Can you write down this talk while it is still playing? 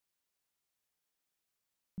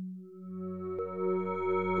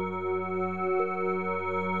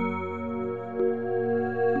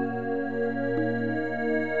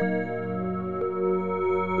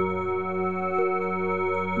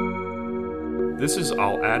This is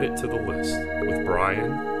I'll Add It to the List with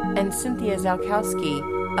Bryan and Cynthia Zalkowski,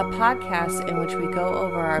 a podcast in which we go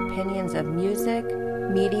over our opinions of music,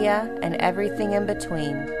 media, and everything in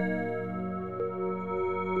between.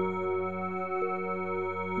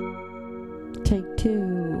 Take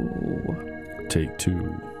two. Take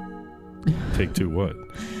two. Take two what?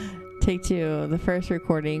 Take two. The first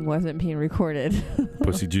recording wasn't being recorded.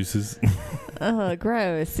 Pussy juices? Oh,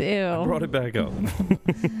 gross. Ew. I brought it back up.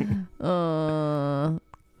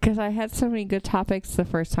 Because I had so many good topics the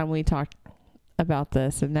first time we talked about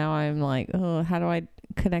this, and now I'm like, oh, how do I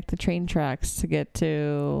connect the train tracks to get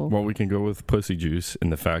to... Well, we can go with pussy juice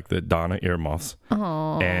and the fact that Donna earmuffs.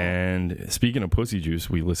 Aww. And speaking of pussy juice,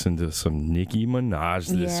 we listened to some Nicki Minaj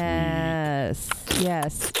this week.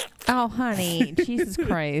 Yes. Oh, honey. Jesus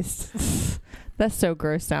Christ. That's so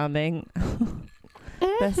gross sounding.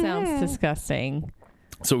 That sounds disgusting.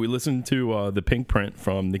 So we listened to the Pinkprint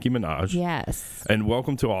from Nicki Minaj. Yes. And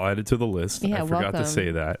welcome to All Added to the List. Yeah, I forgot welcome. to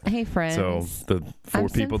say that. Hey, friends. So the four I'm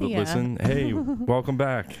people Cynthia. that listen, hey, welcome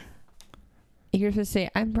back. You're supposed to say,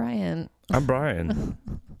 I'm Bryan. I'm Bryan.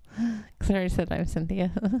 Because I already said I'm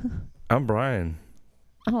Cynthia. I'm Bryan.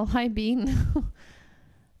 Oh, hi, Bean.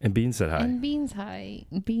 And Bean said hi. And Bean's hi.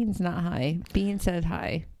 Bean's not hi. Bean said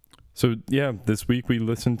hi. So, yeah, this week we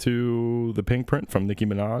listened to the Pinkprint from Nicki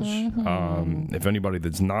Minaj. Mm-hmm. If anybody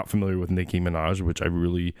that's not familiar with Nicki Minaj, which I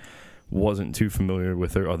really wasn't too familiar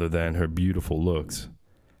with her other than her beautiful looks.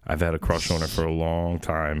 I've had a crush on her for a long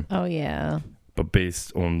time. Oh, yeah. But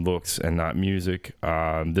based on looks and not music,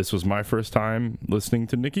 this was my first time listening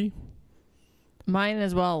to Nicki. Mine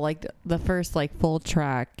as well, like the first like full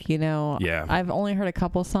track, you know. Yeah. I've only heard a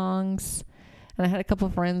couple songs, and I had a couple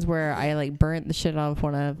of friends where I like burnt the shit off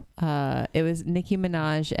one of it was Nicki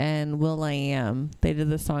Minaj and Will.i.am. They did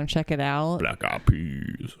the song Check It Out. Black Eyed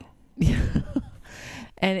Peas.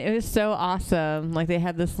 And it was so awesome. Like they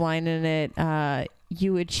had this line in it,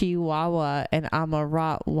 you a Chihuahua and I'm a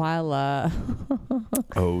Rottweiler.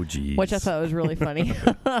 Oh, geez. Which I thought was really funny.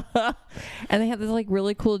 And they had this like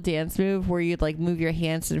really cool dance move where you'd like move your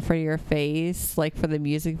hands in front of your face, like for the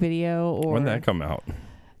music video. Or When did that come out?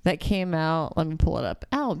 That came out. Let me pull it up.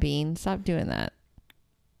 Ow, Bean, stop doing that.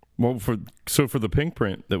 Well, for the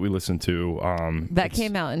Pinkprint that we listened to, that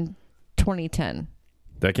came out in 2010.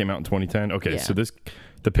 That came out in 2010. Okay, Yeah. so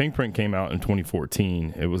the Pinkprint came out in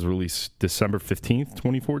 2014. It was released December 15th,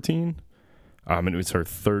 2014. And it was her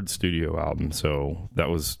third studio album. So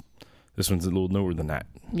this one's a little newer than that.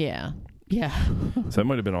 Yeah. Yeah. So that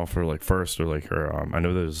might have been off her like first or like her. I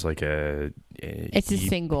know there's like It's a EP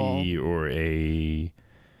single or a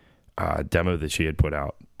demo that she had put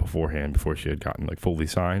out beforehand before she had gotten like fully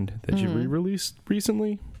signed that she re-released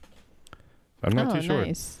recently. I'm not too sure.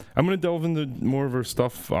 Nice. I'm going to delve into more of her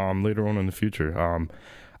stuff later on in the future.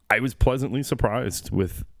 I was pleasantly surprised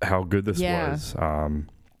with how good this was.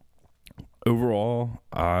 Overall,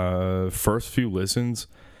 first few listens,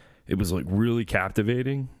 it was like really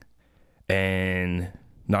captivating. And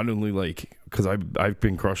not only like, because I've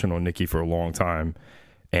been crushing on Nicki for a long time.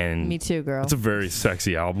 And me too, girl. It's a very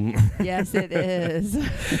sexy album. Yes, it is.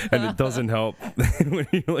 And it doesn't help when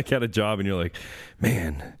you're like at a job and you're like,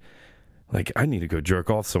 man, like, I need to go jerk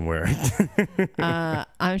off somewhere.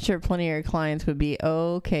 I'm sure plenty of your clients would be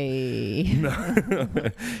okay. No.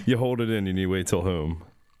 You hold it in and you wait till home.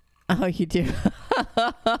 Oh, you do?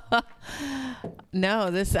 No,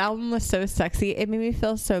 this album was so sexy. It made me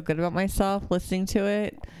feel so good about myself listening to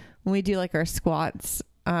it. When we do like our squats,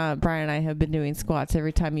 Bryan and I have been doing squats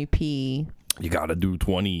every time you pee. You got to do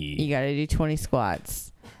 20. You got to do 20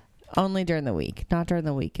 squats. Only during the week, not during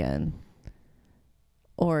the weekend.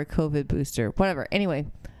 Or a COVID booster, whatever. Anyway,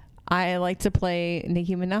 I like to play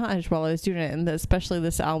Nicki Minaj while I was doing it, and especially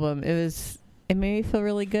this album. It made me feel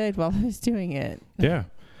really good while I was doing it. Yeah,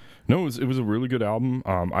 no, it was a really good album.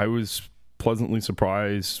 I was pleasantly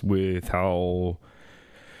surprised with how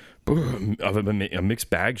of a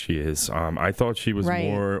mixed bag she is. I thought she was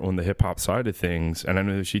more on the hip hop side of things, and I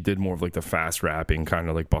know that she did more of like the fast rapping, kind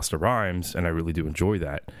of like Busta Rhymes, and I really do enjoy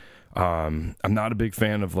that. I'm not a big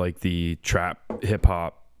fan of like the trap hip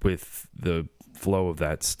hop with the flow of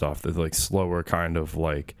that stuff. The like slower kind of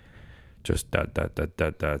like just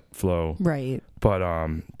that flow. Right. But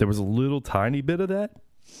there was a little tiny bit of that,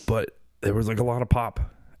 but there was like a lot of pop.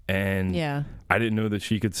 And yeah, I didn't know that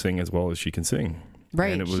she could sing as well as she can sing.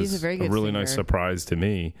 Right. And it was She's a very good really singer. nice surprise to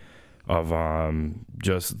me of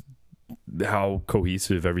just how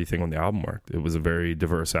cohesive everything on the album worked. It was a very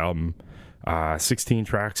diverse album. 16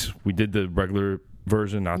 tracks. We did the regular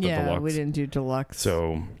version, not the deluxe. Yeah, we didn't do deluxe.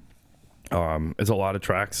 So it's a lot of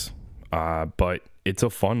tracks, but it's a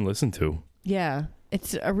fun listen to. Yeah.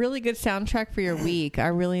 it's a really good soundtrack for your week. I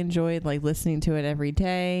really enjoyed like listening to it every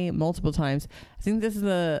day, multiple times. I think this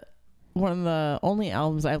is one of the only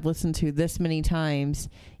albums I've listened to this many times,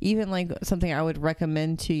 even like something I would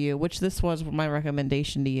recommend to you, which this was my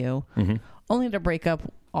recommendation to you, only to break up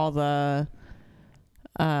all the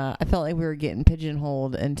I felt like we were getting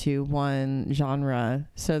pigeonholed into one genre,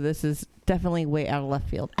 so this is definitely way out of left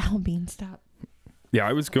field. Ow, Bean, stop. Yeah,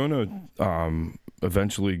 I was going to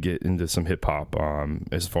eventually get into some hip hop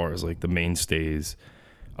as far as like the mainstays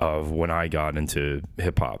of when I got into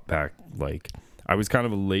hip hop back. Like, I was kind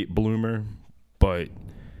of a late bloomer, but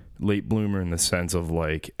late bloomer in the sense of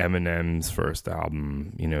like Eminem's first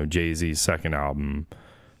album, you know, Jay-Z's second album,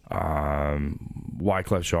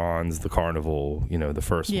 Wyclef Jean's The Carnival, you know, the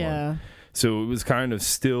first one. So it was kind of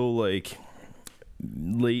still like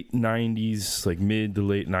late 90s, like mid to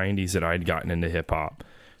late 90s that I'd gotten into hip hop.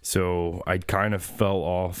 So I kind of fell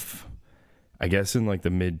off, I guess, in like the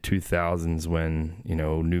mid 2000s when, you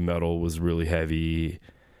know, nu metal was really heavy.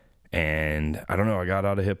 And I don't know, I got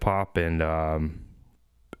out of hip hop, and I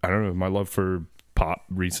don't know, my love for pop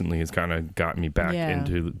recently has kind of gotten me back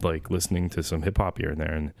into like listening to some hip hop here and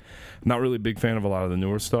there. And I'm not really a big fan of a lot of the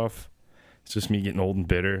newer stuff. It's just me getting old and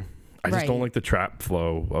bitter. I just don't like the trap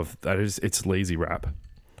flow of that. It's lazy rap.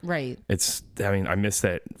 Right. I miss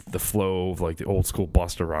the flow of like the old school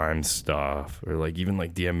Busta Rhymes stuff, or like even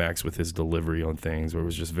like DMX with his delivery on things where it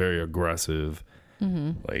was just very aggressive.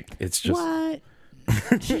 Like, it's just what?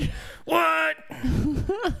 What?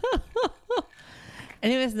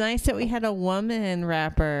 And it was nice that we had a woman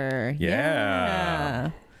rapper. Yeah.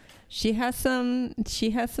 She has some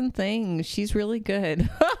things. She's really good.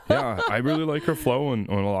 Yeah, I really like her flow on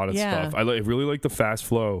a lot of stuff. I really like the fast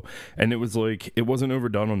flow, and it was like, it wasn't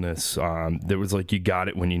overdone on this. There was like, you got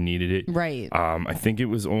it when you needed it. Right. I think it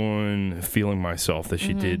was on Feeling Myself that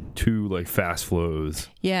she did 2 like fast flows.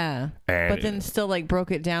 Yeah. But then still like broke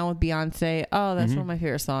it down with Beyonce. Oh, that's one of my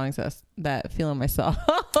favorite songs. That's that Feeling Myself.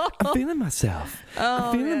 I'm feeling myself.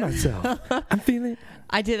 I'm feeling myself. I'm feeling.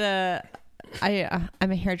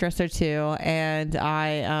 I'm a hairdresser too, and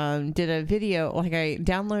I did a video. Like, I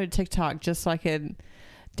downloaded TikTok just so I could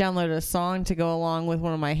download a song to go along with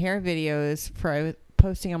one of my hair videos for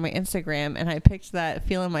posting on my Instagram, and I picked that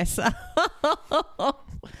Feeling Myself.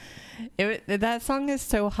 That song is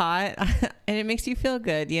so hot, and it makes you feel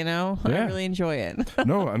good, you know? Yeah. I really enjoy it.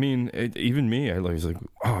 No, I mean, even me, I was like,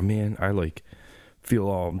 oh man, I like feel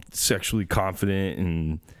all sexually confident,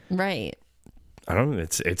 and right. I don't know.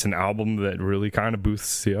 It's an album that really kind of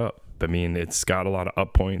boosts you up. I mean, it's got a lot of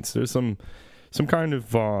up points. There's some kind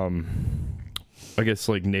of I guess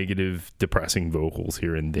like negative, depressing vocals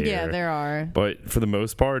here and there. Yeah, there are. But for the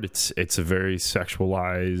most part, it's a very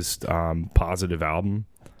sexualized, positive album.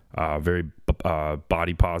 Very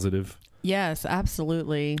body positive. Yes,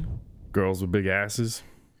 absolutely. Girls with big asses.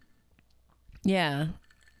 Yeah.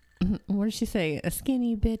 What did she say?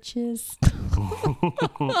 Skinny bitches.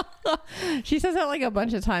 She says that like a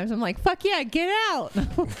bunch of times. I'm like, fuck yeah, get out.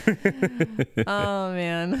 Oh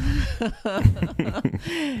man.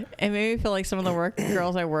 It made me feel like some of the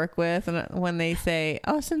girls I work with, and when they say,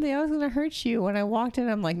 oh, Cynthia, I was gonna hurt you, when I walked in,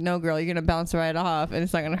 I'm like, no girl, you're gonna bounce right off, and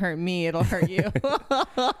it's not gonna hurt me, it'll hurt you.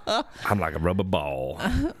 I'm like a rubber ball.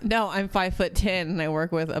 No, I'm 5'10" and I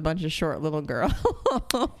work with a bunch of short little girls.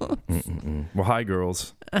 Well, hi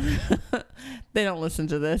girls. They don't listen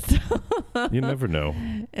to this. You never know.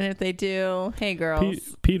 And if they do, hey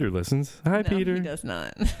girls. Peter listens. Hi, no, Peter. He does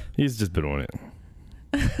not. He's just been on it.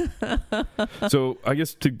 So I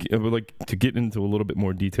guess I would like to get into a little bit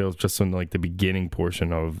more details just on like the beginning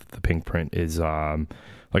portion of the Pinkprint is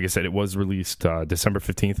like I said, it was released December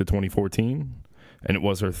 15th of 2014, and it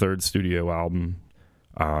was her third studio album,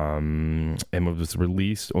 and it was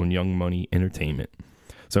released on Young Money Entertainment.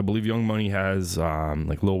 So I believe Young Money has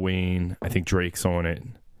like Lil Wayne. I think Drake's on it.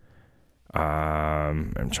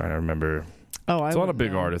 I'm trying to remember. There's a lot of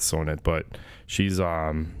big artists on it, but she's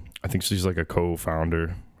I think she's like a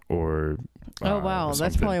co-founder or. Oh wow, or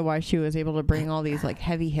that's probably why she was able to bring all these like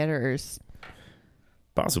heavy hitters.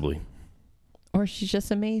 Possibly. Or she's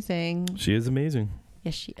just amazing. She is amazing.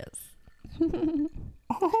 Yes, she is.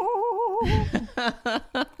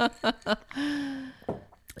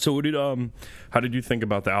 So how did you think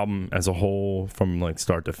about the album as a whole from like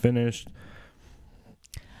start to finish?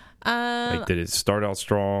 Like, did it start out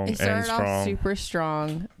strong? It started off super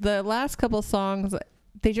strong. The last couple songs,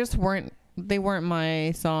 they weren't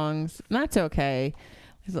my songs. And that's okay.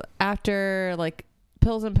 After like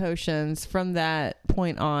Pills and Potions, from that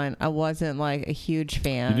point on, I wasn't like a huge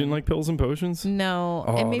fan. You didn't like Pills and Potions? No.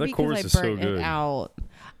 Oh, and maybe that chorus because I is so burnt good. it out.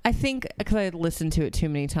 I think because I listened to it too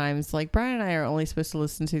many times. Like, Brian and I are only supposed to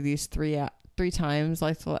listen to these three times.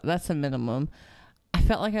 Like, so that's a minimum. I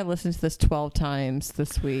felt like I listened to this 12 times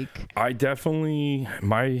this week. I definitely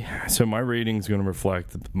my rating's going to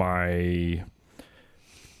reflect my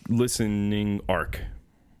listening arc.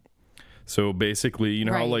 So basically, you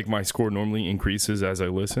know how like my score normally increases as I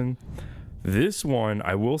listen. This one,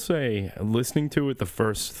 I will say, listening to it the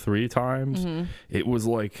first 3 times, it was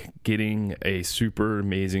like getting a super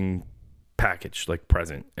amazing package, like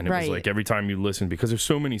present. And it was like every time you listen, because there's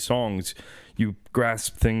so many songs, you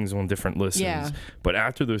grasp things on different listens. Yeah. But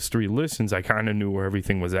after those 3 listens, I kind of knew where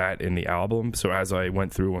everything was at in the album. So as I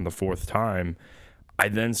went through on the 4th time, I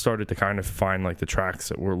then started to kind of find like the tracks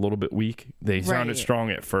that were a little bit weak. They sounded strong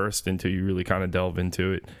at first until you really kind of delve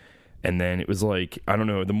into it. And then it was like, I don't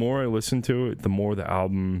know, the more I listened to it, the more the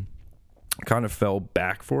album kind of fell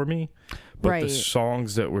back for me. But the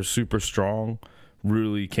songs that were super strong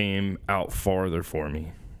really came out farther for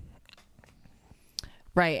me.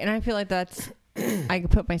 Right. And I feel like I could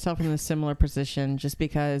put myself in a similar position just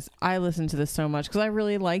because I listened to this so much because I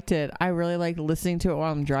really liked it. I really liked listening to it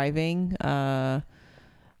while I'm driving,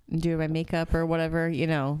 doing my makeup or whatever,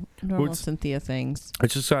 normal Cynthia things.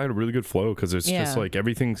 It's just I had a really good flow because it's just like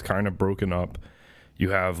everything's kind of broken up. You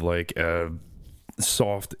have like a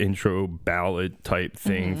soft intro ballad type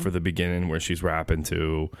thing for the beginning where she's rapping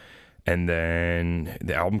to, and then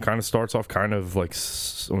the album kind of starts off kind of like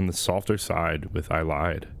on the softer side with I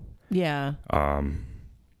Lied. Yeah.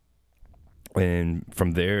 And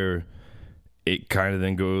from there, it kind of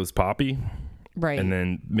then goes poppy. Right. And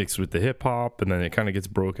then mixed with the hip hop, and then it kind of gets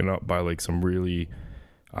broken up by like some really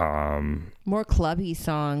more clubby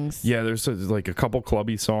songs. Yeah, there's like a couple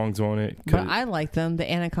clubby songs on it. But I like them. The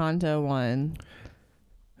Anaconda one.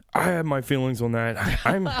 I have my feelings on that.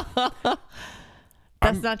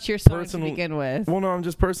 That's not your song to begin with. Well, no, I'm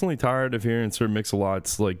just personally tired of hearing Sir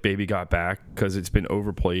Mix-a-Lot's like Baby Got Back because it's been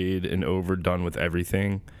overplayed and overdone with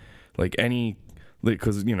everything.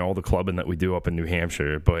 Because all the clubbing that we do up in New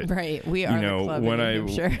Hampshire, but we are the club when in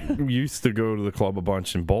New Hampshire. used to go to the club a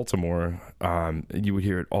bunch in Baltimore, you would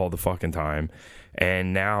hear it all the fucking time,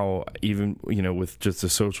 and now even with just the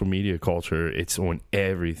social media culture, it's on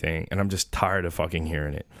everything, and I'm just tired of fucking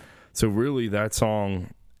hearing it. So really, that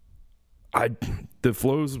song, the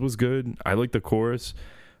flows was good. I like the chorus,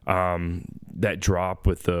 that drop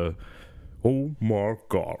with the "Oh my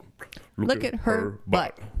God, look at her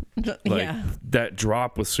butt." That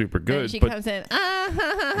drop was super good. And she comes in. I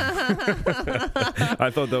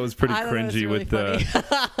thought that was pretty cringy really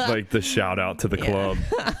with the shout out to the club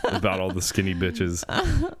about all the skinny bitches.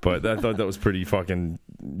 But I thought that was pretty fucking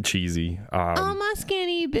cheesy. All my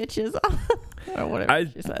skinny bitches. Or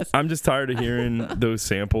whatever she says. I'm just tired of hearing those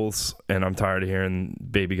samples, and I'm tired of hearing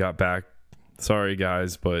Baby Got Back. Sorry,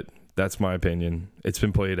 guys, but that's my opinion. It's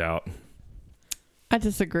been played out. I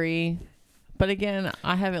disagree. But again,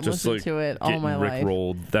 I haven't listened to it all my life.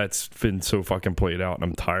 Rickrolled. That's been so fucking played out, and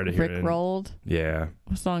I'm tired of hearing it. Rickrolled? Yeah.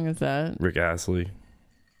 What song is that? Rick Astley.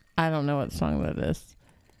 I don't know what song that is.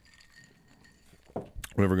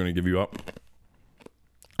 Never Gonna Give You Up.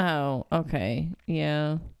 Oh, okay.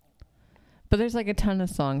 Yeah. But there's like a ton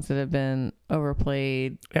of songs that have been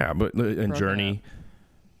overplayed. Yeah, but and Journey.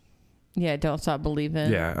 Yeah, Don't Stop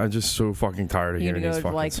Believing. Yeah, I'm just so fucking tired of hearing these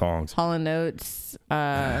fucking songs. Hall & Oates,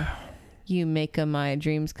 You Make My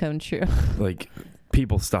Dreams Come True. Like,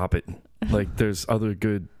 people stop it. Like, there's other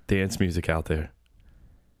good dance music out there.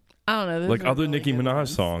 I don't know. Like other really Nicki Minaj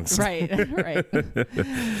songs. Right, right.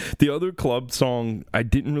 The other club song I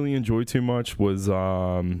didn't really enjoy too much was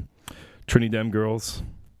Trinidad Girls.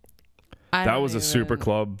 That was a super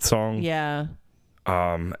club song. Yeah.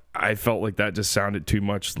 I felt like that just sounded too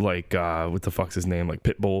much like, what the fuck's his name? Like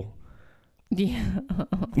Pitbull. Yeah.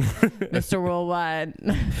 Mr. Worldwide.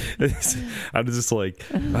 I was just like,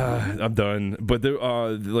 I'm done. But there,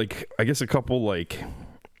 I guess a couple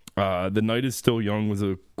The Night Is Still Young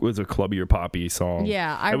was a clubby or poppy song.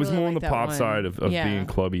 Yeah, it was really more on the pop side of being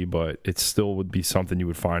clubby, but it still would be something you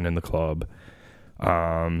would find in the club.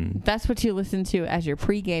 That's what you listen to as you're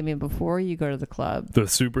pre-gaming before you go to the club. The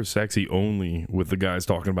Super Sexy Only with the guys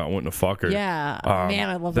talking about wanting to fuck her. Yeah, man,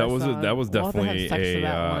 I love that song. That was definitely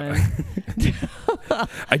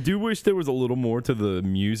I do wish there was a little more to the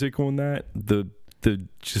music on that. The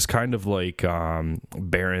just kind of like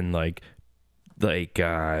barren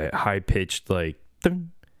high pitched like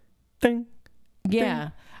ding ding. Yeah,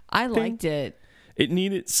 ding, I liked it.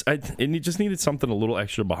 just needed something a little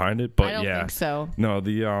extra behind it. But I don't think so. No,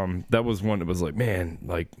 the that was one that was like, man,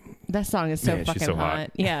 like that song is so fucking so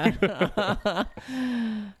hot. Yeah.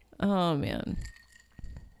 Oh man.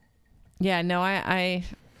 Yeah, no, I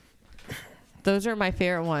those are my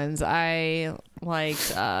favorite ones. I liked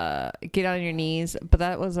Get On Your Knees, but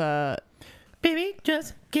that was a baby,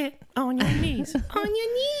 just get on your knees. On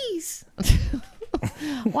your knees.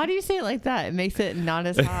 Why do you say it like that? It makes it not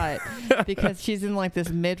as hot because she's in like this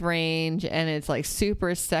mid-range and it's like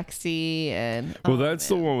super sexy and well, that's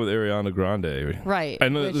the one with Ariana Grande, right?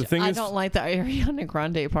 And the thing is, I don't like the Ariana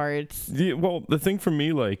Grande parts. Yeah, well, the thing for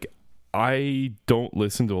me, like, I don't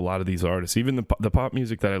listen to a lot of these artists. Even the pop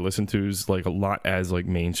music that I listen to is like a lot as like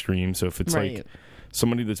mainstream. So if it's like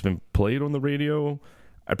somebody that's been played on the radio,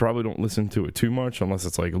 I probably don't listen to it too much unless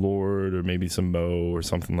it's like Lorde or maybe some Mo or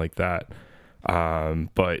something like that.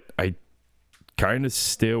 But I kind of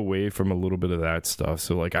stay away from a little bit of that stuff.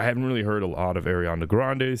 So like I haven't really heard a lot of Ariana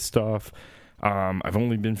Grande stuff. I've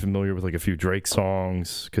only been familiar with like a few Drake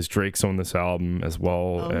songs because Drake's on this album as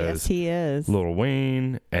well as yes, he is. Lil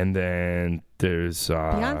Wayne, and then there's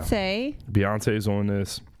Beyonce's on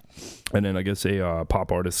this, and then I guess a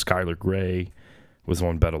pop artist Skylar Grey was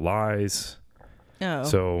on Better Lies. Oh,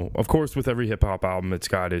 so of course with every hip hop album, it's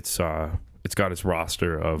got its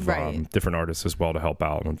roster of different artists as well to help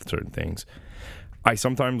out on certain things. I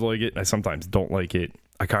sometimes like it, I sometimes don't like it.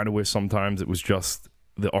 I kind of wish sometimes it was just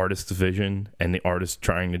the artist's vision and the artist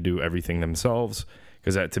trying to do everything themselves,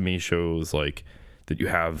 because that to me shows like that you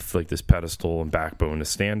have like this pedestal and backbone to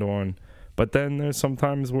stand on. But then there's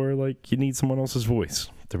sometimes where like you need someone else's voice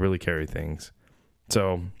to really carry things.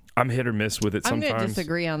 So I'm hit or miss with it sometimes. I'm going to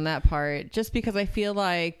disagree on that part just because I feel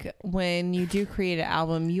like when you do create an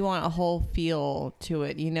album, you want a whole feel to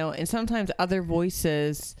it, you know, and sometimes other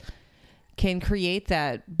voices can create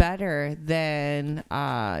that better than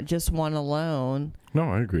just one alone. No,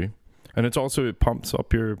 I agree. And it's also, it pumps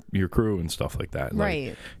up your crew and stuff like that. Like,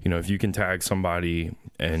 right. You know, if you can tag somebody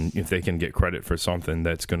and if they can get credit for something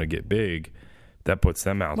that's going to get big, that puts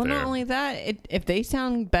them out there. Well, not only that, if they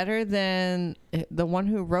sound better than the one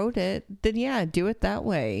who wrote it, then yeah, do it that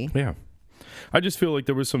way. Yeah. I just feel like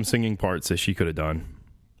there was some singing parts that she could have done.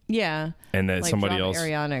 Yeah. And that like somebody else.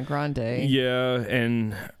 Ariana Grande. Yeah.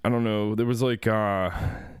 And I don't know. There was like,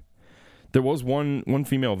 there was one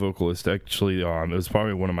female vocalist actually. It was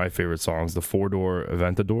probably one of my favorite songs, the 4-Door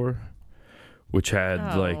Aventador, which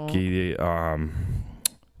had like it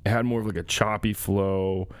had more of like a choppy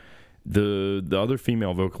flow. The other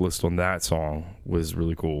female vocalist on that song was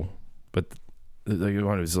really cool, but it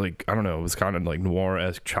was like, I don't know, it was kind of like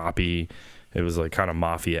noir-esque, choppy. It was like kind of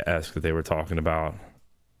mafia-esque that they were talking about.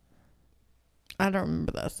 I don't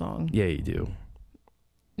remember that song. Yeah, you do.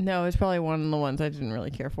 No, it's probably one of the ones I didn't really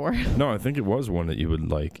care for. No, I think it was one that you would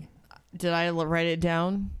like. Did I write it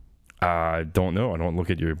down? I don't know. I don't look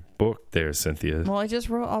at your book there, Cynthia. Well, I just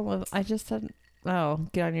wrote I just said, Get On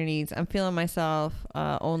Your Knees. I'm Feeling Myself,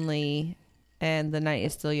 Only, and The Night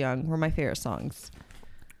Is Still Young were my favorite songs.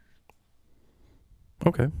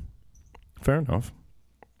 Okay. Fair enough.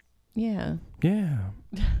 Yeah. Yeah.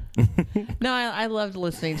 No, I loved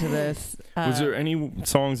listening to this. Was there any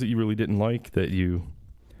songs that you really didn't like that you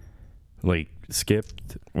like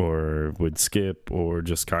skipped or would skip or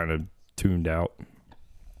just kind of tuned out?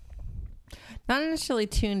 Not initially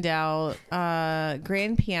tuned out.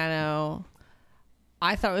 Grand Piano,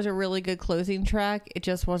 I thought it was a really good closing track. It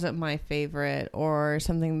just wasn't my favorite or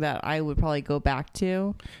something that I would probably go back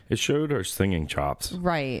to. It showed her singing chops.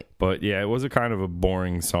 Right. But yeah, it was a kind of a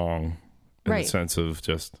boring song in the sense of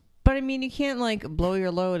just... But I mean, you can't like blow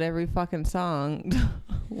your load every fucking song.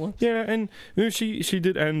 Yeah, and you know, she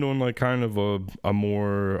did end on like kind of a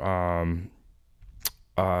more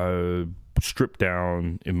stripped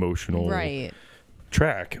down emotional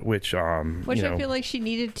track, which I feel like she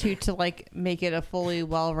needed to like make it a fully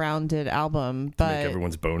well-rounded album, but make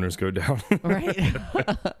everyone's boners go down. Right.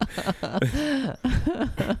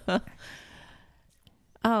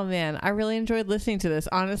 Oh man, I really enjoyed listening to this.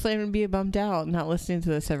 Honestly, I'm gonna be bummed out not listening to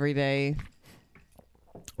this every day.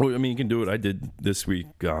 Well, I mean, you can do it. I did this week.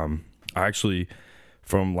 I actually,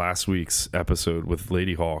 from last week's episode with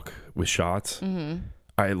Lady Hawk with Shots,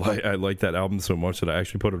 I like that album so much that I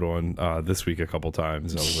actually put it on this week a couple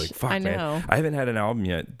times. I was like, fuck, man. I haven't had an album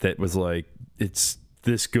yet that was like, it's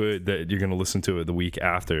this good that you're going to listen to it the week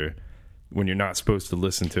after when you're not supposed to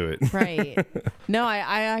listen to it. Right. No,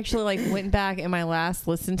 I actually like went back in my last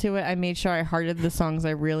listen to it. I made sure I hearted the songs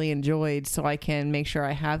I really enjoyed so I can make sure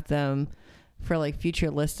I have them for like future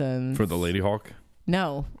listens. For the Lady Hawk?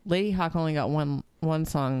 No, Lady Hawk only got one one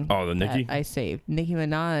song. Oh, the Nicki? I saved. Nicki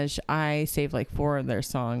Minaj, I saved like 4 of her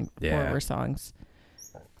songs.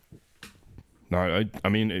 No, I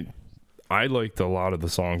mean, I liked a lot of the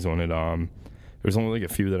songs on it. There's only like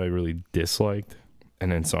a few that I really disliked,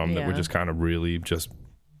 and then some that were just kind of really just,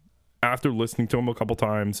 after listening to them a couple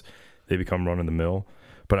times, they become run of the mill.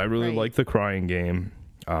 But I really like the Crying Game.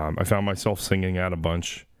 I found myself singing out a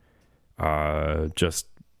bunch, just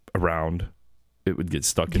around. It would get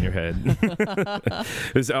stuck in your head.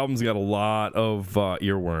 This album's got a lot of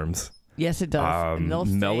earworms. Yes, it does.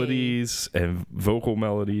 Melodies and vocal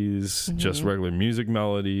melodies, just regular music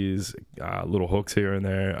melodies, little hooks here and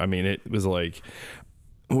there. I mean, it was like,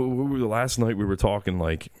 last night we were talking,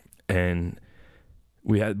 like, and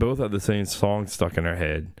we both had the same song stuck in our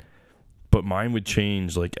head, but mine would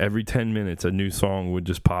change. Like every 10 minutes, a new song would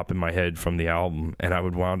just pop in my head from the album, and I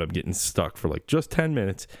would wound up getting stuck for like just 10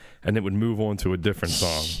 minutes, and it would move on to a different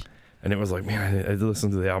song. And it was like, man, I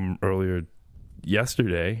listened to the album earlier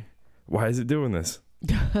yesterday. Why is it doing this?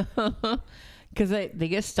 Because they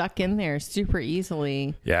get stuck in there super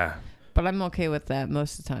easily. Yeah. But I'm okay with that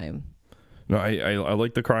most of the time. No, I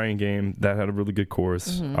like the Crying Game. That had a really good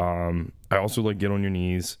chorus. I also like Get on Your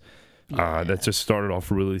Knees. Yeah. That just started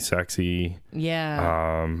off really sexy.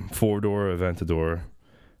 Yeah. Four Door, Aventador.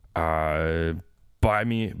 Buy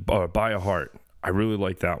a Heart. I really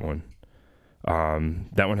like that one.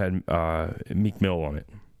 That one had Meek Mill on it.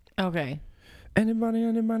 Okay. Anybody,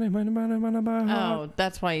 oh,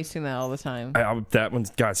 that's why you sing that all the time. That one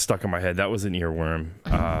got stuck in my head. That was an earworm.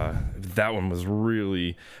 That one was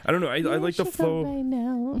really, I don't know. I like the flow. Right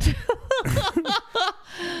now.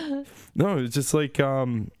 No, it's just like, I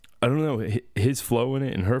don't know. His flow in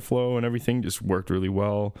it and her flow and everything just worked really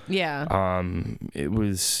well. Yeah. It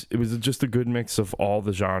was just a good mix of all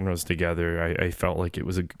the genres together. I felt like it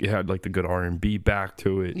had like the good R&B back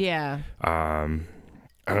to it. Yeah.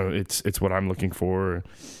 I don't know, it's what I'm looking for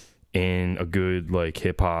in a good like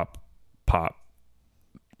hip hop pop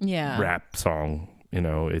rap song. You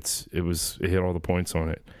know, it hit all the points on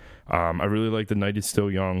it. I really like The Night Is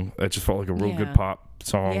Still Young. That just felt like a real good pop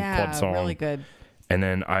song, club song. Really good. And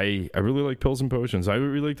then I really like Pills and Potions. I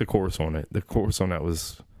really like the chorus on it. The chorus on that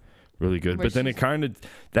was really good. But then it kind of,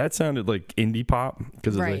 that sounded like indie pop,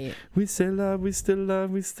 because it was like, we still love, we still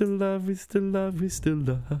love, we still love, we still love, we still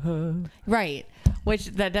love. Right. Which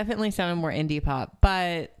that definitely sounded more indie pop.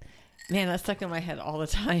 But man, that stuck in my head all the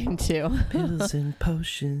time too. Pills and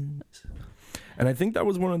Potions. And I think that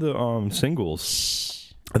was one of the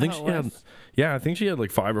singles. I think I think she had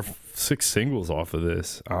like 5 or 6 singles off of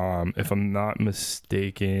this. If I'm not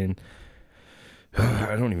mistaken,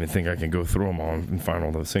 I don't even think I can go through them all and find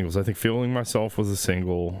all those singles. I think Feeling Myself was a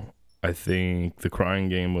single. I think The Crying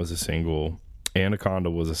Game was a single.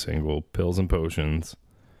 Anaconda was a single. Pills and Potions.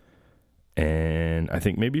 And I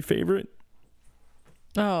think maybe Favorite.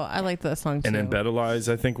 Oh, I like that song too. And then Better Lies,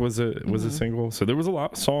 I think, was a single. So there was a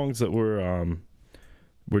lot of songs that were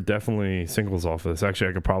definitely singles off of this. Actually,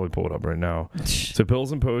 I could probably pull it up right now. So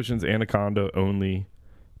Pills and Potions, Anaconda, Only,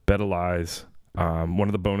 Better Lies, one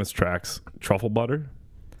of the bonus tracks, Truffle Butter,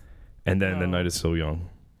 and then The Night Is So Young.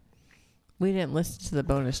 We didn't listen to the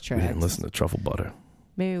bonus tracks. We didn't listen to Truffle Butter.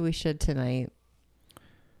 Maybe we should tonight.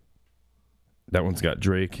 That one's got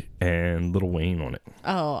Drake and Lil Wayne on it.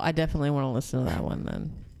 Oh, I definitely want to listen to that one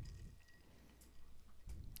then.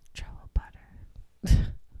 Truffle Butter.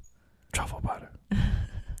 Truffle Butter.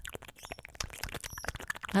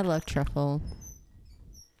 I love truffle.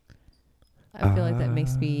 I feel like that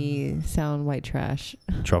makes me sound white trash.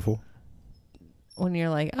 Truffle? When you're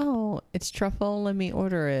like, oh, it's truffle, let me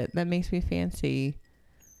order it. That makes me fancy.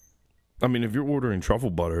 I mean, if you're ordering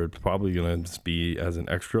truffle butter, it's probably going to just be as an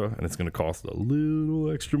extra, and it's going to cost a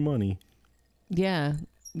little extra money. Yeah.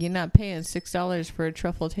 You're not paying $6 for a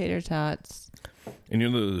truffle tater tots. And you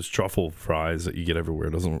know those truffle fries that you get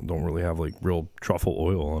everywhere don't really have like real truffle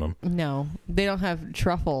oil on them. No, they don't have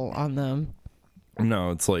truffle on them.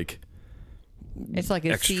 No, it's like a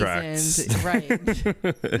seasoned, right?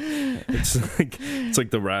 it's like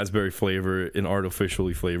the raspberry flavor, an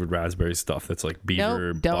artificially flavored raspberry stuff that's like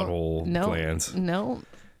beaver butthole glands. No,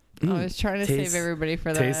 I was trying to save everybody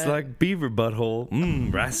for that. Tastes like beaver butthole.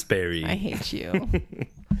 Raspberry. I hate you.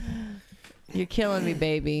 You're killing me,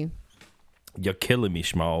 baby. You're killing me,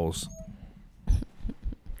 schmalls.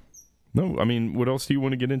 No, I mean, what else do you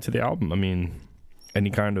want to get into the album? I mean, any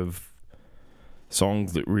kind of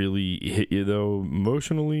songs that really hit you though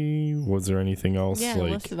emotionally? Was there anything else? Yeah, I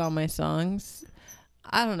listed all my songs.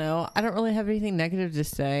 I don't know. I don't really have anything negative to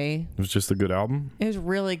say. It was just a good album. It was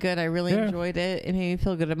really good. I really enjoyed it. It made me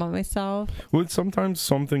feel good about myself. Well, it's sometimes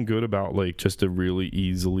something good about like just a really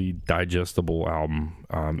easily digestible album.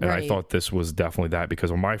 And I thought this was definitely that,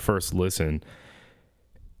 because on my first listen,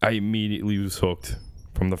 I immediately was hooked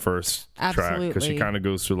from the first track, because she kind of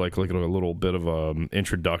goes through like a little bit of a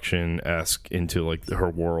introduction-esque into like her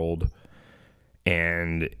world,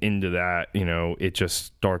 and into that, you know, it just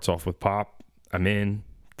starts off with pop, I'm in,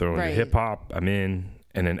 throw into hip hop, I'm in,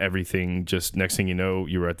 and then everything just, next thing you know,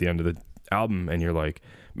 you were at the end of the album and you're like,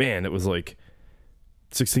 man, it was like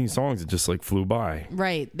 16 songs, it just like flew by.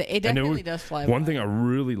 Right. It definitely does fly by. One thing I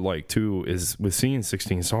really like too is with seeing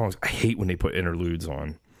 16 songs, I hate when they put interludes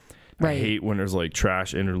on. I hate when there's like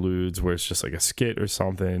trash interludes where it's just like a skit or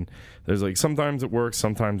something. There's like, sometimes it works,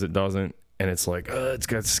 sometimes it doesn't. And it's like, it's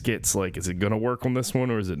got skits. Like, is it going to work on this one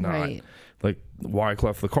or is it not? Right. Like,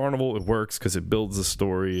 Wyclef the Carnival, it works because it builds the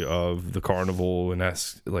story of the carnival and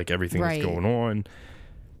that's like everything that's going on.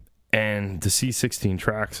 And to see 16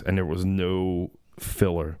 tracks and there was no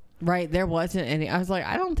filler. Right. There wasn't any. I was like,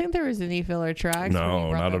 I don't think there was any filler tracks.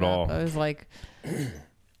 No, not at all. I was like. And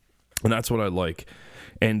that's what I like.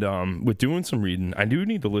 And with doing some reading, I do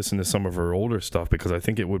need to listen to some of her older stuff because I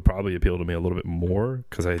think it would probably appeal to me a little bit more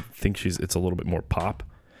because I think it's a little bit more pop.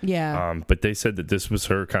 Yeah. But they said that this was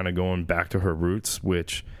her kind of going back to her roots,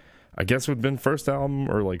 which I guess would have been first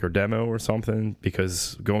album or like her demo or something,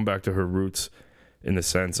 because going back to her roots in the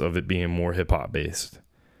sense of it being more hip hop based.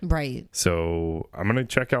 Right. So I'm gonna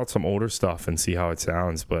check out some older stuff and see how it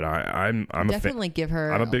sounds. But I'm definitely give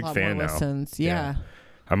her. I'm a big fan now. Listens. Yeah.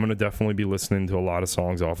 I'm going to definitely be listening to a lot of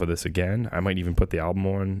songs off of this again. I might even put the album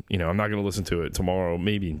on. You know, I'm not going to listen to it tomorrow.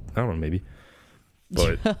 Maybe. I don't know, maybe.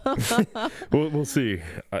 But we'll see.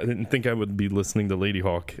 I didn't think I would be listening to Lady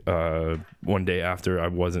Hawk one day after I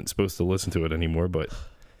wasn't supposed to listen to it anymore. But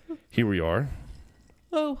here we are.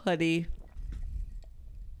 Oh, honey.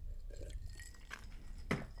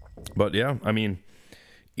 But yeah, I mean,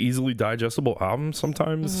 easily digestible album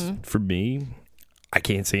sometimes for me. I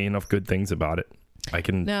can't say enough good things about it. I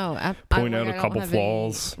can point out a couple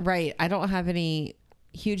flaws. Right. I don't have any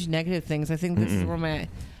huge negative things. I think this is one of my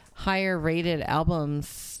higher rated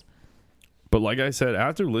albums. But like I said,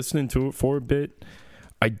 after listening to it for a bit,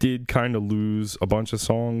 I did kind of lose a bunch of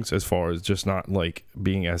songs as far as just not like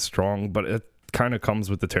being as strong. But it kind of comes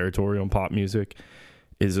with the territory on pop music.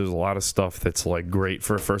 There's a lot of stuff that's like great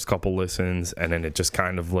for a first couple listens, and then it just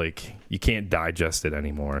kind of like you can't digest it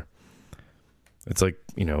anymore. It's like,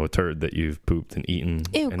 you know, a turd that you've pooped and eaten.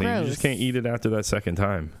 Ew, and gross. then you just can't eat it after that second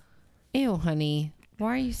time. Ew, honey.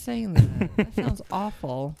 Why are you saying that? That sounds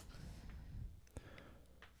awful.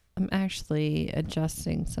 I'm actually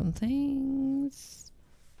adjusting some things.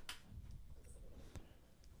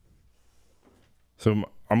 So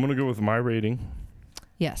I'm going to go with my rating.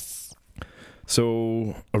 Yes.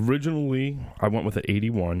 So originally I went with an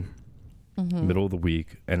 81, middle of the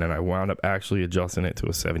week, and then I wound up actually adjusting it to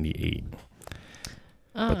a 78.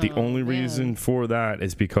 But the only reason for that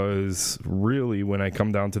is because really when I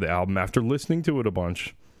come down to the album, after listening to it a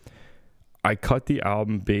bunch, I cut the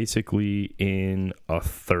album basically in a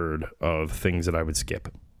third of things that I would skip.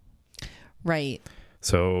 Right.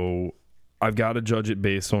 So I've got to judge it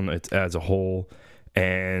based on it as a whole.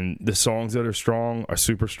 And the songs that are strong are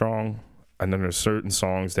super strong. And then there's certain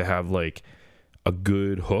songs that have like a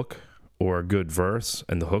good hook or a good verse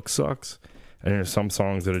and the hook sucks. And there's some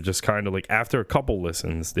songs that are just kind of like, after a couple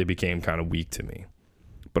listens, they became kind of weak to me.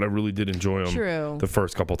 But I really did enjoy them the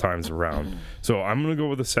first couple times around. So I'm going to go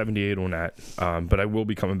with a 78 on that. But I will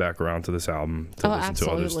be coming back around to this album to listen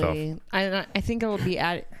to other stuff. I think it will be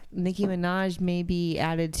Nicki Minaj may be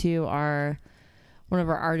added to one of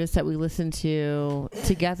our artists that we listen to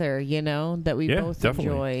together, you know, that we both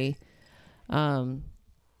enjoy.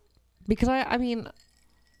 Because I mean,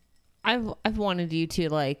 I've wanted you to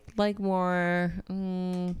like more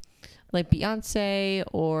like Beyonce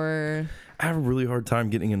or. I have a really hard time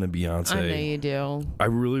getting into Beyonce. I know you do. I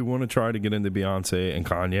really want to try to get into Beyonce and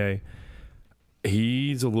Kanye.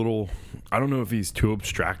 He's a little, I don't know if he's too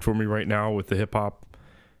abstract for me right now with the hip hop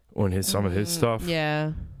on some of his stuff.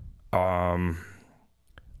 Yeah. I'm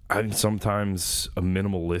sometimes a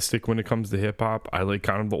minimalistic when it comes to hip hop. I like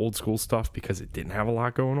kind of the old school stuff because it didn't have a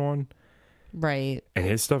lot going on. Right. And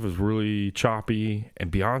his stuff is really choppy.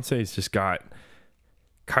 And Beyonce's just got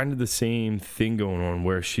kind of the same thing going on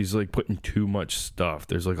where she's like putting too much stuff.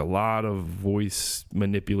 There's like a lot of voice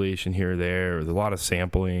manipulation here or there. There's a lot of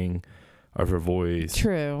sampling of her voice.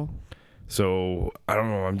 True. So I don't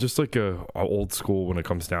know. I'm just like a old school when it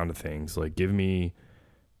comes down to things. Like give me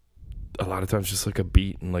a lot of times just like a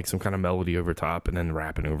beat and like some kind of melody over top and then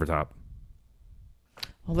rapping over top.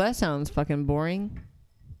 Well, that sounds fucking boring.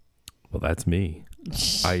 Well, that's me.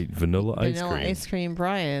 Vanilla ice cream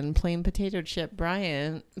Bryan. Plain potato chip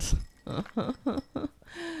Bryan.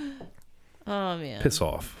 Oh, man. Piss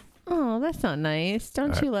off. Oh, that's not nice.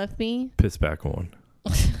 Don't you love me? Piss back on.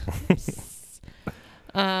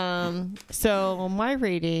 So my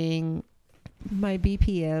rating, my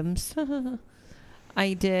BPMs,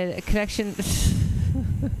 I did a connection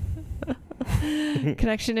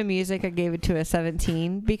to music. I gave it to a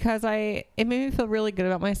 17 because it made me feel really good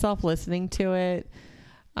about myself listening to it.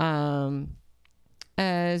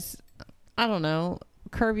 As I don't know,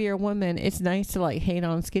 curvier woman, it's nice to like hate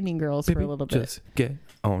on skinny girls for a little bit. Just get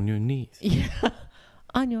on your knees. Yeah,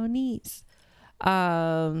 on your knees.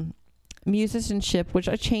 Musicianship, which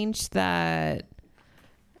I changed that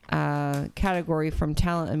category from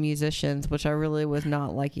talent and musicians, which I really was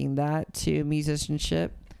not liking that, to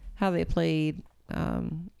musicianship, how they played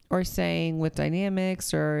or sang with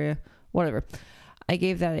dynamics or whatever. I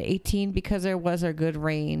gave that an 18 because there was a good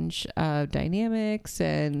range of dynamics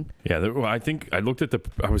and I think I looked at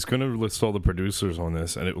I was going to list all the producers on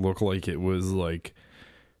this, and it looked like it was like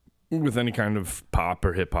with any kind of pop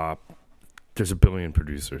or hip hop, there's a billion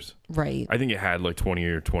producers. Right. I think it had like 20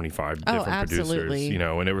 or 25 different producers, you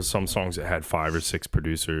know, and there was some songs that had 5 or 6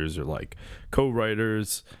 producers or like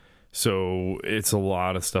co-writers. So it's a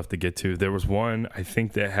lot of stuff to get to. There was one, I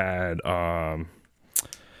think, that had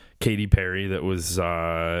Katy Perry that was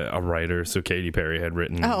a writer. So Katy Perry had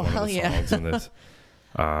written one of the songs in this.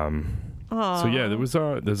 So yeah,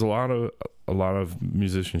 there's a lot of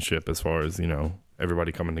musicianship as far as, you know,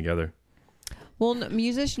 everybody coming together. Well,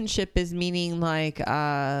 musicianship is meaning like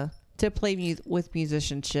to play with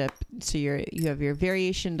musicianship. So you have your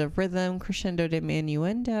variation of rhythm, crescendo,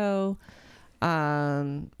 diminuendo,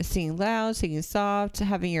 singing loud, singing soft,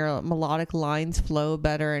 having your melodic lines flow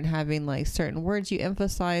better, and having like certain words you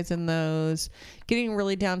emphasize in those, getting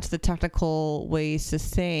really down to the technical ways to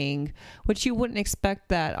sing, which you wouldn't expect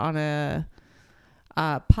that on a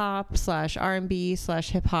pop / R&B /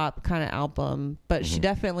 hip hop kind of album, but she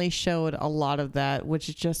definitely showed a lot of that, which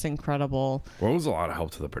is just incredible. Well, it was a lot of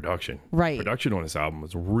help to the production. Right. Production on this album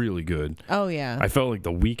was really good. Oh yeah. I felt like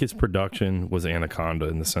the weakest production was Anaconda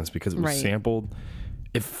in the sense because it was sampled.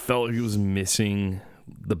 It felt like it was missing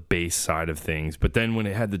the bass side of things, but then when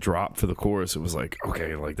it had the drop for the chorus, it was like,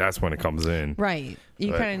 okay, like that's when it comes in. Right.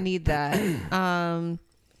 You kind of need that.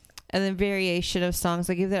 And then variation of songs,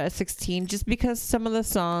 I give that a 16 just because some of the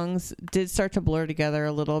songs did start to blur together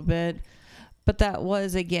a little bit. But that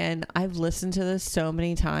was, again, I've listened to this so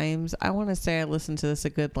many times. I want to say I listened to this a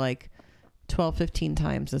good like 12, 15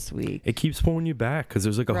 times this week. It keeps pulling you back because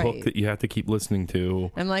there's like a hook that you have to keep listening to.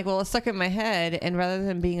 I'm like, well, it's stuck in my head. And rather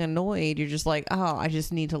than being annoyed, you're just like, oh, I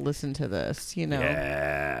just need to listen to this, you know?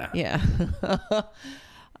 Yeah.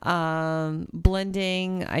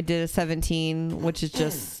 Blending, I did a 17, which is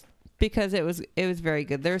just... because it was very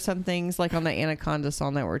good. There were some things like on the Anaconda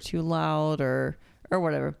song that were too loud or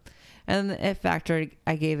whatever. And the It Factor,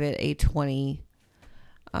 I gave it a 20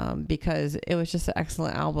 because it was just an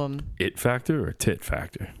excellent album. It Factor or Tit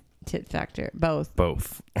Factor? Tit Factor. Both.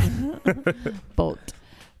 Both.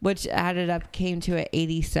 Which added up came to an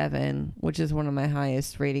 87, which is one of my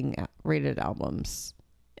highest rated albums.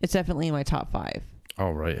 It's definitely in my top 5.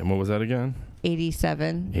 All right. And what was that again?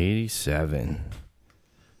 87. 87.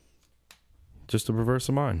 Just a reverse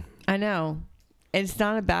of mine. I know. It's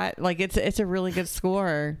not a bad, like it's a really good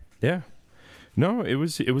score. Yeah. No, it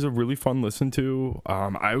was a really fun listen to.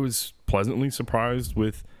 I was pleasantly surprised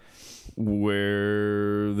with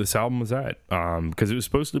where this album was at. Because it was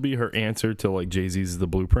supposed to be her answer to like Jay-Z's The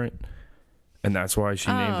Blueprint. And that's why she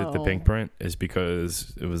named it The Pinkprint, is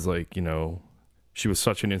because it was like, you know, she was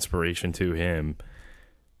such an inspiration to him.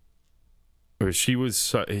 Or he was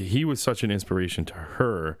such an inspiration to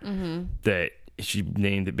her that she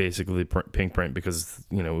named it basically Pinkprint because,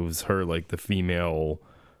 you know, it was her like the female,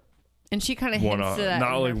 and she kind of hints to that,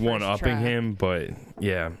 not like one upping him, but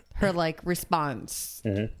yeah, her like response.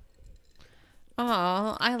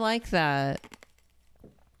 Oh, I like that.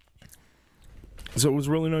 So it was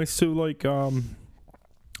really nice to like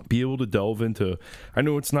be able to delve into. I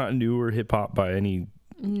know it's not newer hip hop by any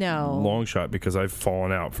long shot, because I've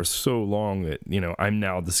fallen out for so long that, you know, I'm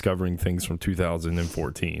now discovering things from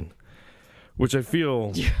 2014, which I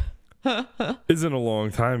feel isn't a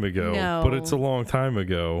long time ago, but it's a long time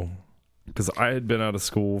ago because I had been out of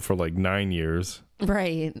school for like 9 years.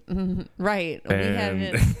 Right. Right.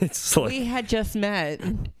 And we had just met.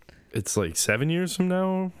 It's like 7 years from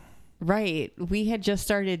now. Right. We had just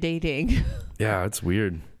started dating. Yeah, it's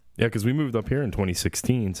weird. Yeah, because we moved up here in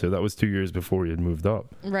 2016, so that was 2 years before we had moved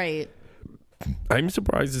up. Right. I'm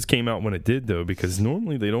surprised this came out when it did, though, because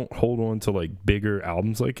normally they don't hold on to like bigger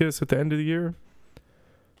albums like this at the end of the year.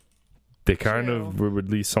 They kind of would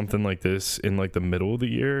release something like this in like the middle of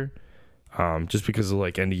the year, just because of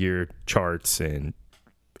like end of year charts and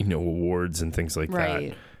awards and things like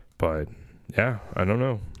that. But yeah, I don't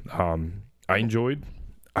know. I enjoyed.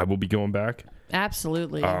 I will be going back.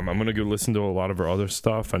 Absolutely. I'm gonna go listen to a lot of her other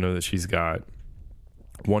stuff. I know that she's got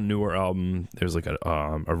one newer album. There's like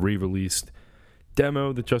a re-released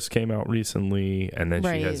demo that just came out recently, and then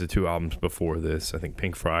she has the 2 albums before this. I think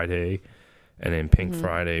Pink Friday, and then Pink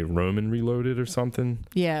Friday Roman Reloaded or something.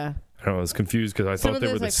 Yeah. I don't know, I was confused because I thought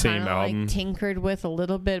they were the same album. Like tinkered with a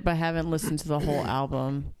little bit, but I haven't listened to the whole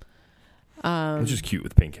album. It's just cute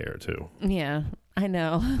with pink hair too. Yeah, I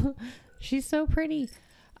know. She's so pretty.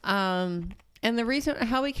 And the reason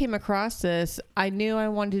how we came across this, I knew I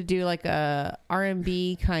wanted to do like a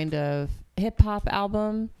R&B kind of hip hop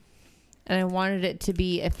album, and I wanted it to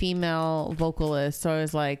be a female vocalist. So I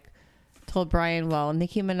was like, told Brian, well,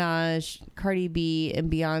 Nicki Minaj, Cardi B,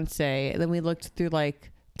 and Beyonce. And then we looked through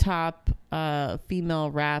like top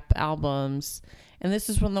female rap albums, and this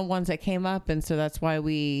is one of the ones that came up, and so that's why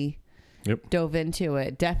we dove into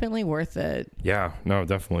it. Definitely worth it. Yeah, no,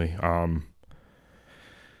 definitely.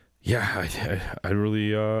 Yeah, I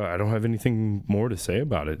really I don't have anything more to say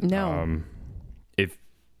about it. No. If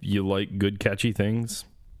you like good catchy things,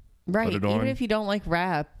 right? Put it on. Even if you don't like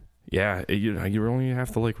rap. Yeah, you only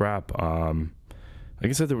have to like rap. Like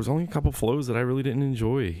I said, there was only a couple flows that I really didn't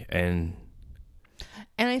enjoy, and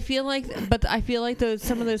I feel like,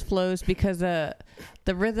 some of those flows, because the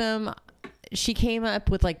rhythm, she came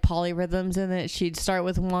up with like polyrhythms in it. She'd start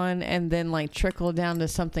with one and then like trickle down to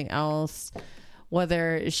something else.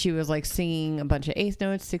 Whether she was like singing a bunch of 8th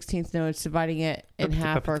notes, 16th notes, dividing it in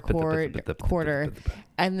half or quarter,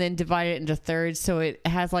 and then divide it into thirds. So it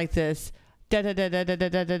has like this da da da da da da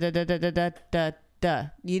da da da da da da da.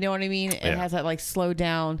 You know what I mean? It has that like slow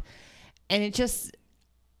down, and it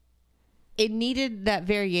needed that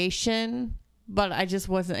variation, but I just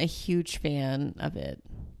wasn't a huge fan of it.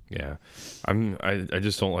 Yeah, I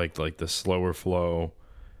just don't like the slower flow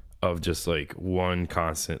of just like one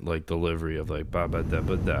constant like delivery of like ba ba da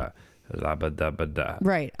ba da la ba da ba da.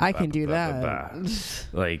 Right, I can do that.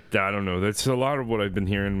 Like I don't know. That's a lot of what I've been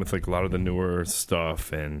hearing with like a lot of the newer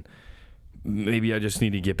stuff, and maybe I just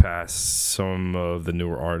need to get past some of the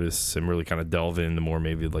newer artists and really kind of delve into more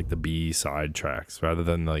maybe like the B-side tracks rather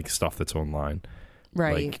than like stuff that's online.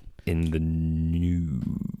 Right. Like in the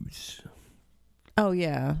news. Oh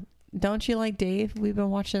yeah. Don't you like Dave? We've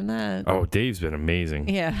been watching that. Oh, Dave's been amazing.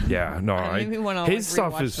 Yeah. Yeah. No, his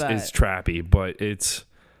stuff is trappy, but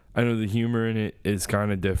I know the humor in it is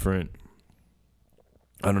kind of different.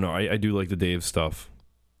 I don't know. I do like the Dave stuff.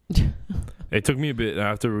 It took me a bit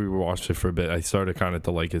after we watched it for a bit. I started kind of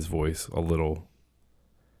to like his voice a little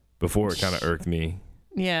before it kind of irked me.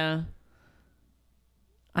 Yeah.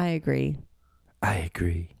 I agree.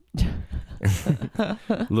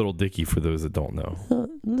 Little Dicky for those that don't know.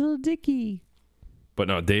 Little Dicky. But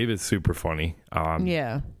no, Dave is super funny.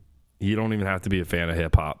 Yeah. You don't even have to be a fan of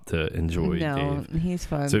hip hop to enjoy Dave. No, he's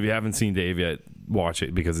fun. So if you haven't seen Dave yet, watch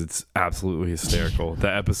it because it's absolutely hysterical.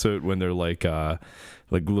 The episode when they're like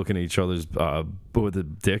looking at each other's with the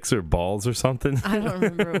dicks or balls or something. I don't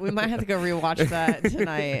remember. We might have to go rewatch that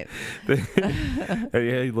tonight.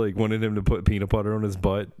 He like wanted him to put peanut butter on his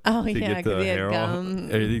butt. Oh to yeah, get the hair gum.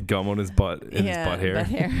 off. He had gum on his butt and his butt hair.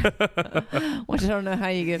 Which I don't know how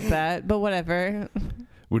you get that, but whatever.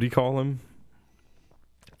 What do you call him?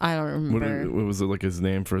 I don't remember. What was it like his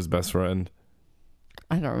name for his best friend?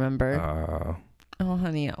 I don't remember. Oh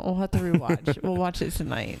honey, we'll have to rewatch. We'll watch it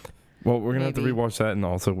tonight. Well, we're going to have to rewatch that and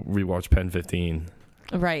also rewatch Pen 15.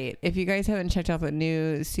 Right. If you guys haven't checked out the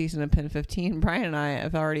new season of Pen 15, Brian and I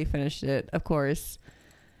have already finished it, of course.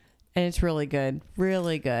 And it's really good.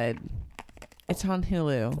 Really good. It's on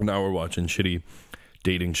Hulu. Now we're watching shitty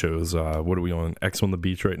dating shows. What are we on? X on the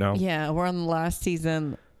Beach right now? Yeah, we're on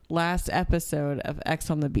the last episode of X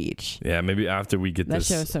on the Beach. Yeah, maybe after we get that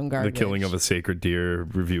shows some garbage. The Killing of a Sacred Deer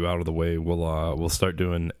review out of the way, we'll start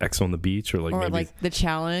doing X on the Beach or maybe like the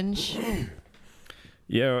challenge.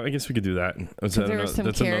 Yeah, I guess we could do that. That's another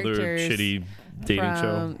shitty dating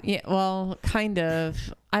show. Yeah, well, kind of.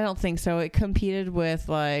 I don't think so. It competed with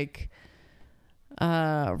like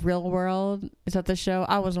Real World. Is that the show?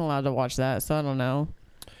 I wasn't allowed to watch that, so I don't know.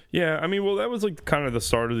 Yeah, I mean, well, that was like kind of the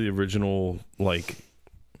start of the original like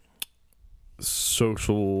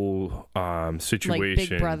social situation, like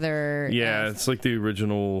Big Brother. Yeah, it's like the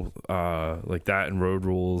original like that and Road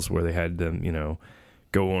Rules where they had them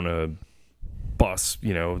go on a bus,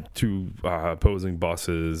 two opposing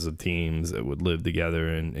buses of teams that would live together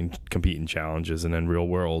and compete in challenges. And then real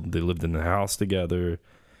world, they lived in the house together.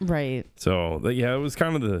 Right. So, it was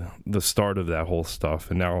kind of the start of that whole stuff.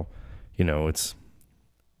 And now, it's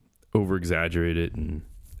over-exaggerated and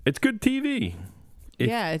it's good TV.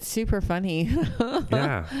 It's super funny.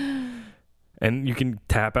 Yeah. And you can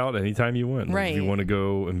tap out anytime you want. Right. If you want to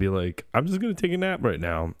go and be like, I'm just going to take a nap right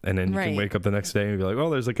now. And then you can wake up the next day and be like,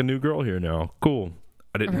 oh, there's like a new girl here now. Cool.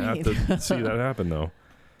 I didn't have to see that happen, though.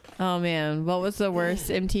 Oh, man. What was the worst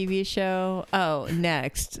MTV show? Oh,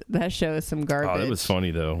 Next. That show is some garbage. Oh, that was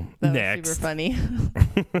funny, though. That Next. was super funny.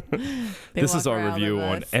 This is our review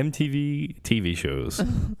on MTV TV shows.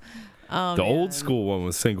 The old school one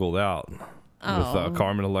was Singled Out with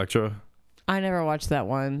Carmen Electra. I never watched that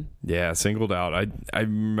one. Yeah, Singled Out. I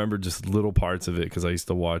remember just little parts of it because I used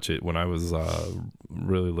to watch it when I was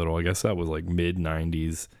really little. I guess that was like mid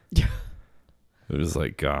 90s. It was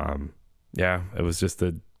like, it was just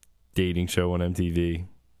a dating show on MTV.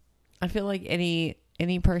 I feel like any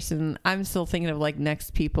person, I'm still thinking of like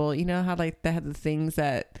Next People. You know how like they have the things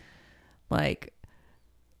that like,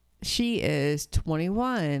 she is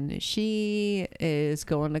 21. She is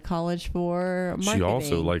going to college for marketing. She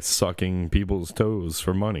also likes sucking people's toes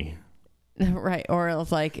for money. Right. Or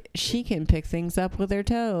it's like she can pick things up with her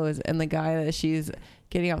toes. And the guy that she's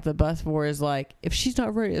getting off the bus for is like, if she's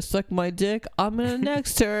not ready to suck my dick, I'm going to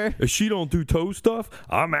next her. If she don't do toe stuff,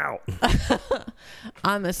 I'm out.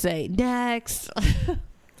 I'm going to say next.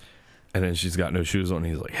 And then she's got no shoes on.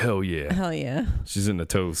 He's like, hell yeah. Hell yeah. She's in the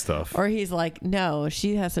toe stuff. Or he's like, no,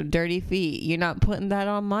 she has some dirty feet. You're not putting that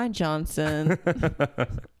on my Johnson.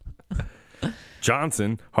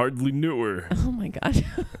 Johnson hardly knew her. Oh, my God.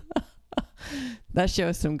 That show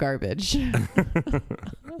is some garbage.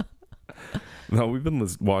 No, we've been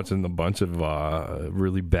watching a bunch of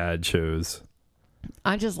really bad shows.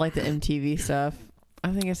 I just like the MTV stuff.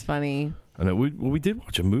 I think it's funny. I know. We did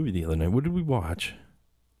watch a movie the other night. What did we watch?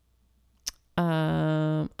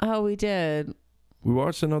 We did. We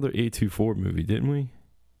watched another A24 movie, didn't we?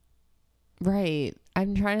 Right.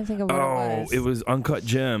 I'm trying to think of what it was. Oh, it was Uncut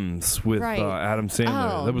Gems with Adam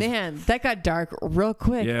Sandler. Oh, man. That got dark real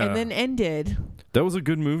quick and then ended. That was a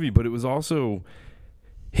good movie, but it was also...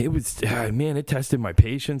 it tested my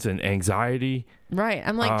patience and anxiety. Right.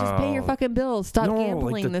 I'm like, just pay your fucking bills. Stop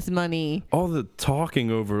gambling this money. All the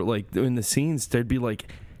talking over, like, in the scenes, there'd be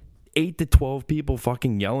like 8 to 12 people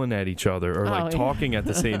fucking yelling at each other or like talking at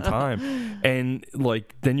the same time. And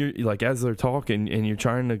like, then you're like, as they're talking and you're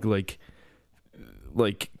trying to like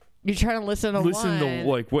you're trying to listen to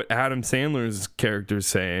like what Adam Sandler's character's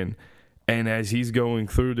saying. And as he's going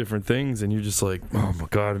through different things and you're just like, oh my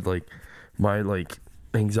God, like my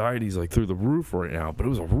anxiety's like through the roof right now. But it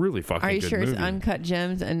was a really fucking good movie. Are you sure it's Uncut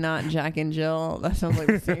Gems and not Jack and Jill? That sounds like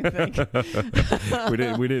the same thing.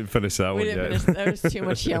 we didn't finish that one yet. There was too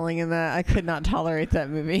much yelling in that. I could not tolerate that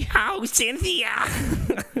movie. Oh, Cynthia!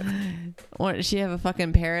 What, did she have a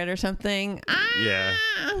fucking parrot or something? Yeah.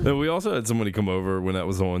 But we also had somebody come over when that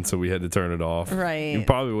was on, so we had to turn it off. Right. You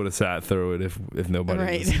probably would have sat through it if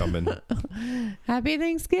nobody was coming. Happy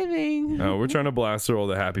Thanksgiving. We're trying to blast through all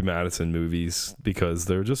the Happy Madison movies because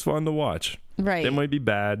they're just fun to watch. Right. They might be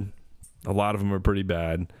bad. A lot of them are pretty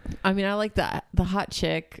bad. I mean, I like the Hot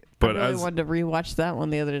Chick. But I really wanted to rewatch that one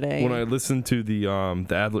the other day. When I listened to the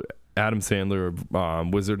Adam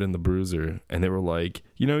Sandler Wizard and the Bruiser, and they were like,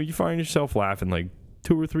 you find yourself laughing like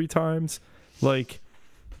 2 or 3 times, like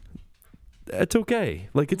it's okay.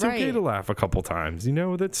 Like it's okay to laugh a couple times, and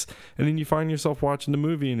then you find yourself watching the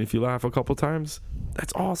movie, and if you laugh a couple times,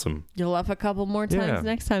 that's awesome. You'll laugh a couple more times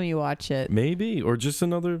next time you watch it. Maybe, or just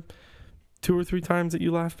another 2 or 3 times that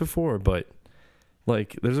you laughed before, but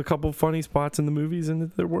like there's a couple funny spots in the movies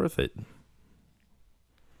and they're worth it.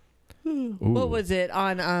 Ooh. What was it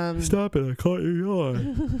on Stop it, I caught your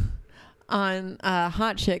yawn. On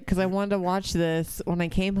Hot Chick, because I wanted to watch this when I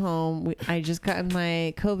came home. I just got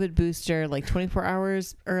my COVID booster like 24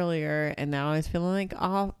 hours earlier, and now I was feeling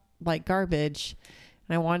like garbage,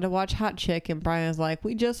 and I wanted to watch Hot Chick, and Brian was like,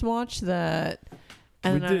 we just watched that.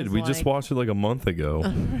 And we did. We just watched it like a month ago.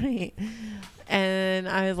 Right. And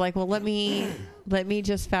I was like, well, let me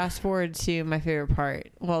just fast forward to my favorite part.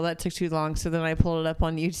 Well, that took too long, so then I pulled it up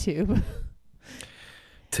on YouTube.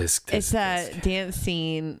 It's that dance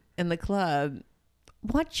scene in the club.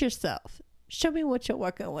 Watch yourself. Show me what you're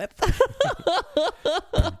working with.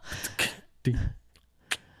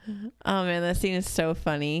 Oh, man, that scene is so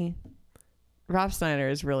funny. Rob Schneider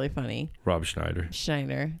is really funny. Rob Schneider.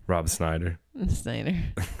 Rob Schneider.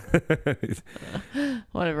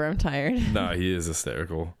 Whatever, I'm tired. Nah, he is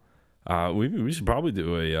hysterical. We should probably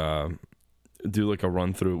do like a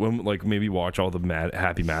run through, like maybe watch all the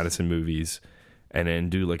Happy Madison movies, and then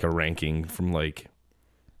do like a ranking from like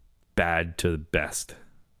bad to best.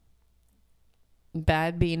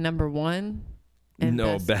 Bad being number 1. And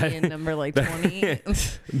no, best bad being number like 20.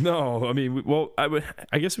 No, I mean,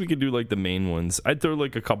 I guess we could do like the main ones. I'd throw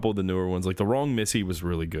like a couple of the newer ones. Like The Wrong Missy was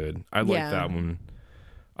really good. I like that one.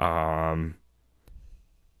 But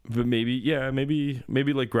maybe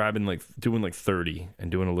like grabbing like doing like 30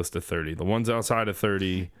 and doing a list of 30. The ones outside of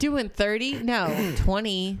 30. Doing 30? No,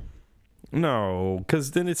 20. No,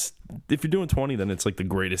 because then if you're doing 20, then it's like the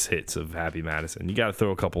greatest hits of Happy Madison. You got to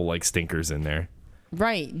throw a couple like stinkers in there.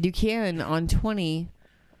 Right, you can on 20.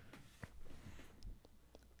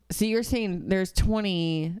 So you're saying there's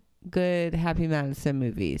 20 good Happy Madison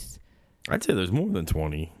movies? I'd say there's more than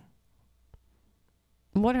 20.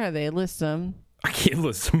 What are they? List them. I can't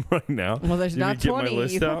list them right now. Well, there's not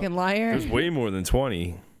 20, you fucking liar. There's way more than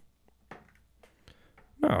 20.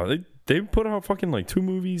 No, they put out fucking like 2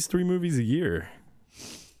 movies, 3 movies a year.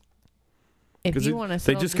 If you want to,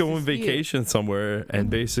 they just go on vacation somewhere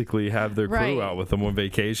and basically have their crew out with them on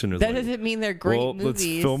vacation. That doesn't mean they're great movies. Let's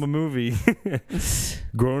film a movie.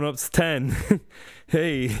 Grown Ups 10.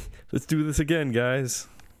 Hey, let's do this again, guys.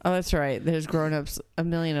 Oh, that's right. There's Grown Ups, a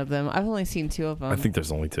million of them. I've only seen 2 of them. I think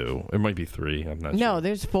there's only 2. It might be 3. I'm not sure. No,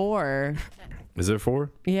 there's 4. Is there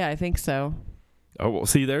 4? Yeah, I think so. Oh, well,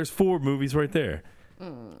 see, there's 4 movies right there.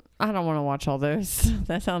 I don't want to watch all those.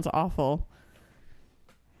 That sounds awful.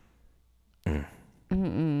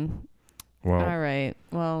 Well, all right.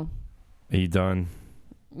 Well, are you done?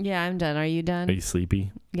 Yeah, I'm done. Are you done? Are you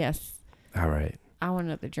sleepy? Yes. All right. I want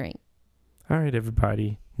another drink. All right,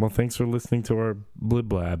 everybody. Well, thanks for listening to our blib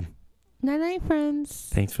blab. Night, friends.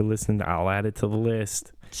 Thanks for listening. I'll add it to the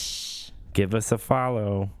list. Shh. Give us a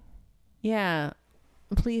follow. Yeah.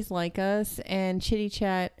 Please like us and chitty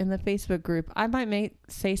chat in the Facebook group. I might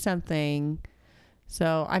say something.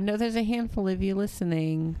 So I know there's a handful of you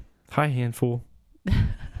listening. Hi, handful.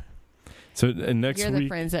 So next week, you're the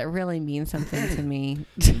friends that really mean something to me.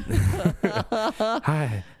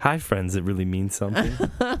 Hi, friends that really mean something.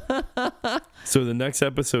 So the next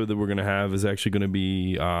episode that we're gonna have is actually gonna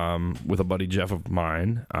be with a buddy Jeff of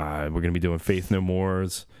mine. We're gonna be doing Faith No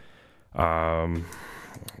More's. I'm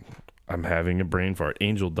having a brain fart.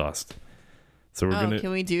 Angel Dust. So we're gonna.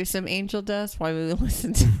 Can we do some Angel Dust while we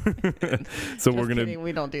listen to? So we're gonna. Kidding,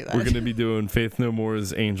 we don't do that. We're gonna be doing Faith No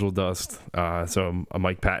More's Angel Dust. So a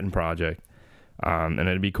Mike Patton project, and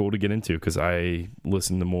it'd be cool to get into because I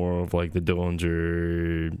listen to more of like the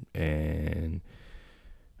Dillinger and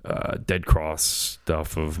Dead Cross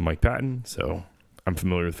stuff of Mike Patton. So I'm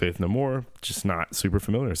familiar with Faith No More, just not super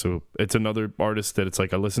familiar. So it's another artist that it's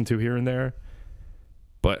like I listen to here and there,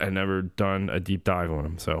 but I never done a deep dive on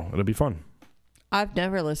him. So it'll be fun. I've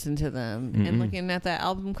never listened to them. And looking at that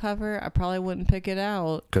album cover, I probably wouldn't pick it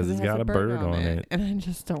out. Because it's got a bird on it. And I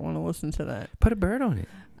just don't want to listen to that. Put a bird on it.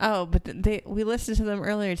 Oh, but we listened to them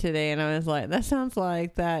earlier today, and I was like, that sounds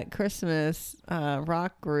like that Christmas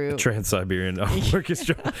rock group. Trans-Siberian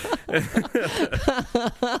Orchestra.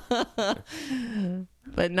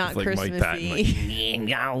 But not like Christmassy.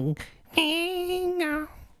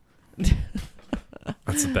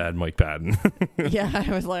 That's a bad Mike Patton. Yeah,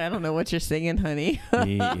 I was like, I don't know what you're singing, honey.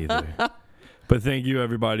 Me either. But thank you,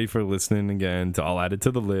 everybody, for listening again. I'll add it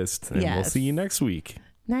to the list, and we'll see you next week.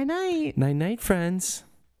 Night-night. Night-night, friends.